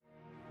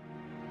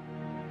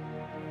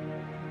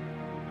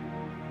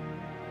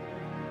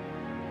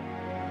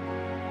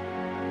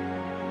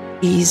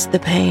ease the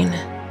pain.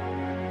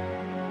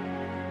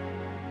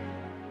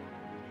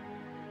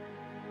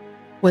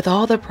 With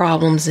all the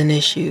problems and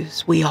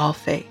issues we all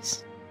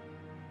face,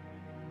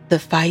 the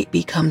fight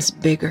becomes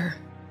bigger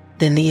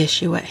than the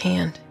issue at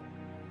hand.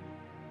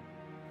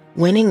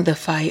 Winning the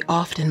fight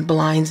often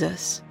blinds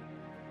us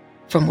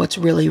from what's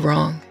really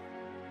wrong.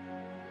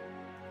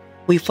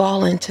 We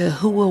fall into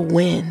who will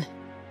win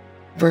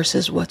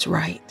versus what's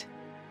right.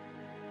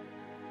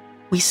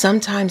 We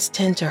sometimes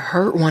tend to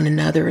hurt one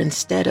another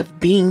instead of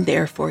being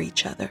there for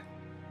each other.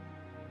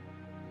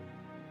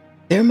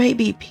 There may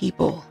be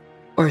people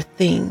or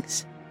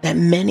things that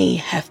many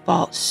have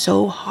fought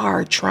so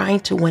hard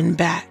trying to win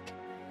back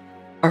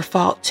or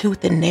fought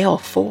tooth and nail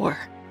for,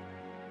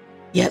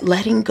 yet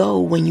letting go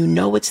when you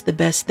know it's the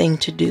best thing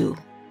to do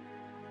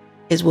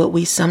is what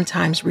we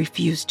sometimes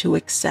refuse to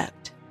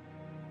accept.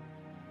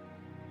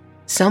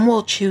 Some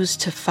will choose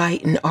to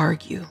fight and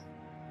argue,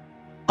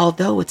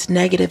 although it's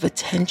negative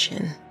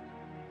attention.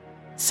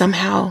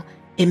 Somehow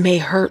it may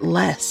hurt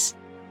less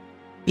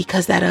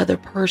because that other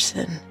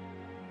person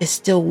is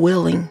still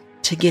willing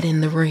to get in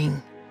the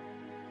ring.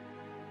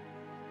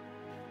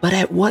 But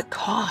at what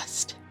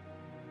cost?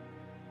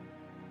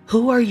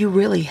 Who are you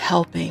really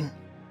helping?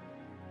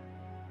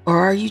 Or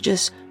are you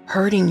just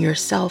hurting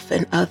yourself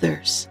and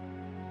others,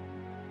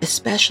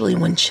 especially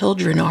when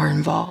children are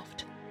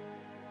involved?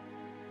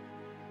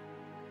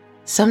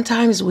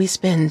 Sometimes we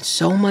spend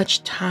so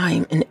much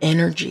time and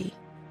energy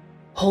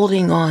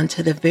holding on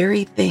to the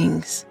very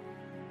things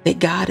that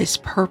God is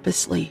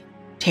purposely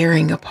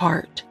tearing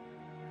apart.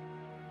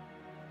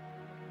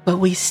 But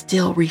we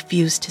still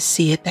refuse to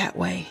see it that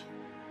way.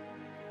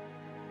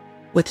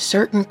 With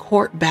certain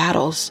court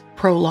battles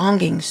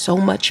prolonging so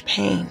much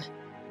pain,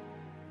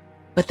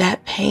 but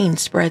that pain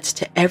spreads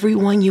to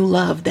everyone you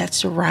love that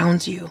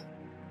surrounds you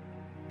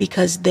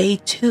because they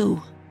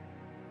too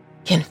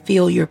can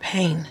feel your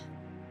pain.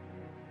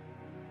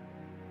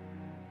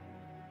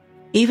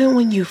 Even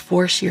when you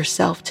force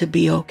yourself to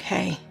be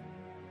okay,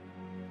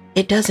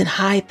 it doesn't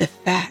hide the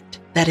fact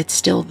that it's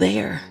still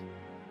there.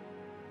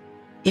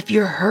 If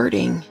you're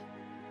hurting,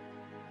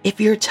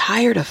 if you're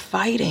tired of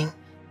fighting,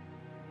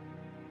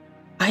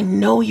 I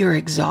know you're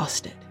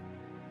exhausted.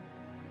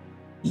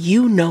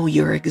 You know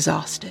you're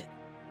exhausted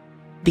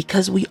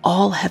because we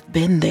all have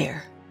been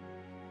there.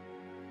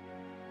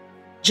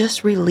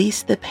 Just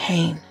release the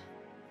pain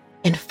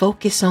and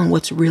focus on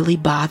what's really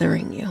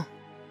bothering you.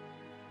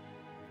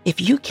 If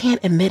you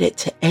can't admit it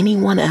to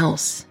anyone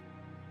else,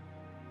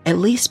 at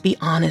least be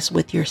honest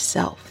with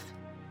yourself.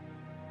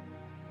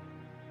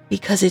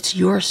 Because it's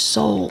your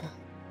soul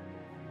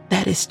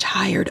that is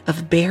tired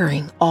of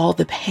bearing all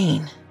the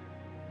pain.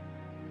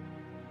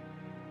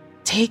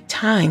 Take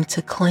time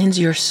to cleanse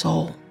your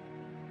soul.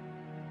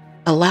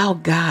 Allow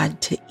God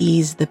to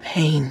ease the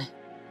pain.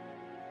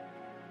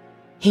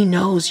 He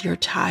knows you're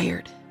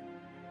tired.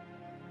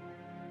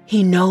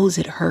 He knows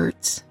it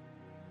hurts.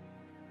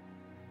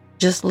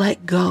 Just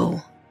let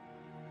go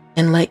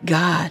and let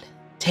God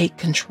take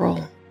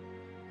control.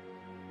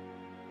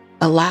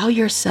 Allow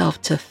yourself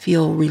to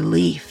feel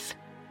relief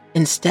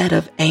instead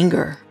of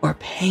anger or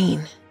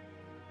pain.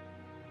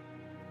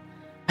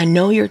 I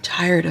know you're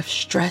tired of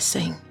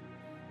stressing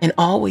and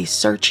always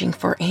searching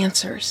for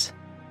answers.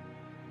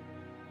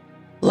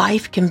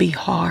 Life can be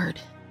hard.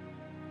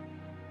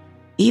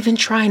 Even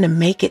trying to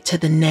make it to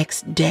the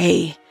next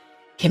day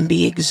can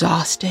be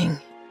exhausting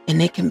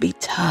and it can be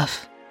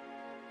tough.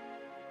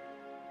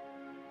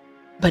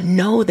 But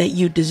know that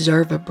you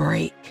deserve a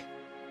break.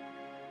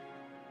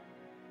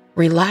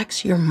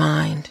 Relax your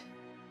mind.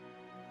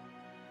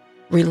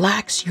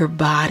 Relax your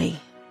body.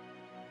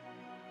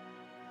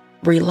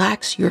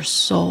 Relax your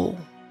soul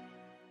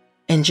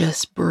and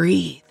just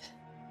breathe.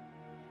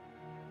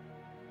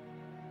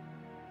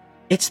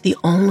 It's the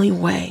only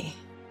way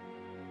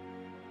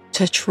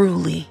to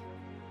truly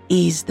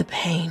ease the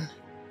pain.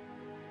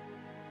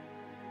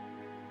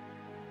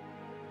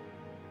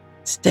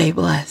 Stay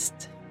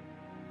blessed.